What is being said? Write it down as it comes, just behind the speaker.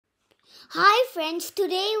Hi friends,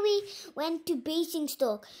 today we went to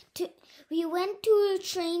Basingstoke. We went to a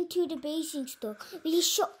train to the Basingstoke.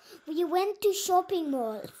 We went to shopping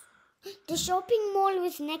mall. The shopping mall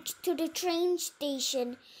was next to the train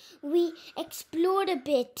station. We explored a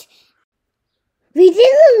bit. We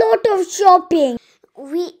did a lot of shopping.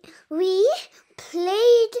 We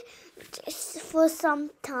played for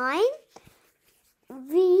some time.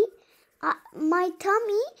 My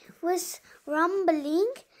tummy was rumbling,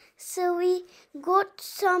 so we got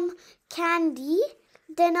some candy.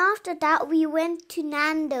 Then after that we went to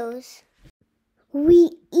Nando's.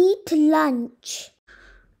 We eat lunch.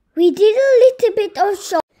 We did a little bit of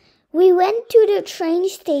shopping. We went to the train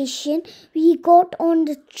station. We got on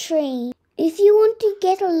the train. If you want to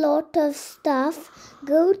get a lot of stuff,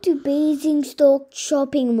 go to Basingstoke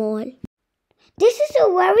shopping mall. This is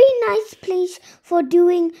a very nice place for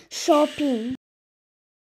doing shopping.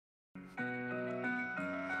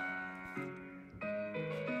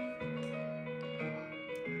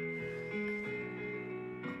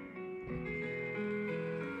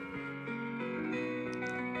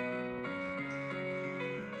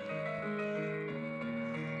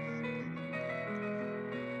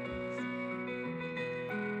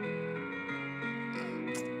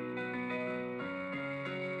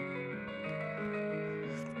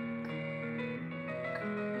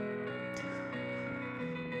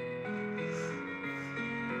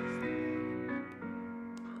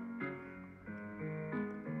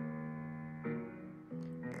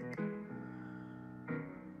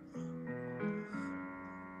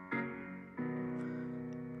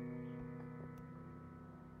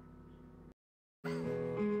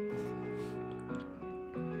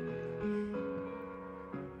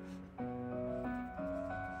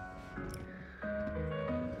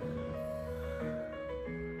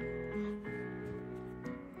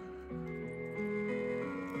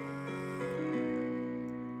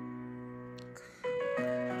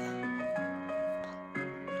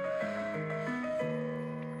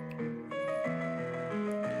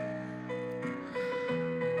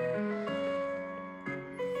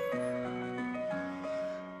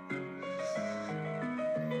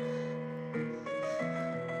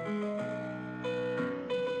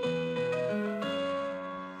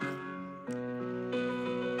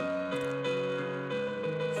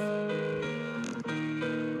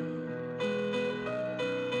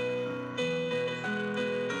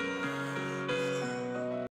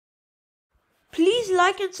 Please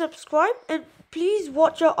like and subscribe, and please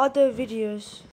watch our other videos.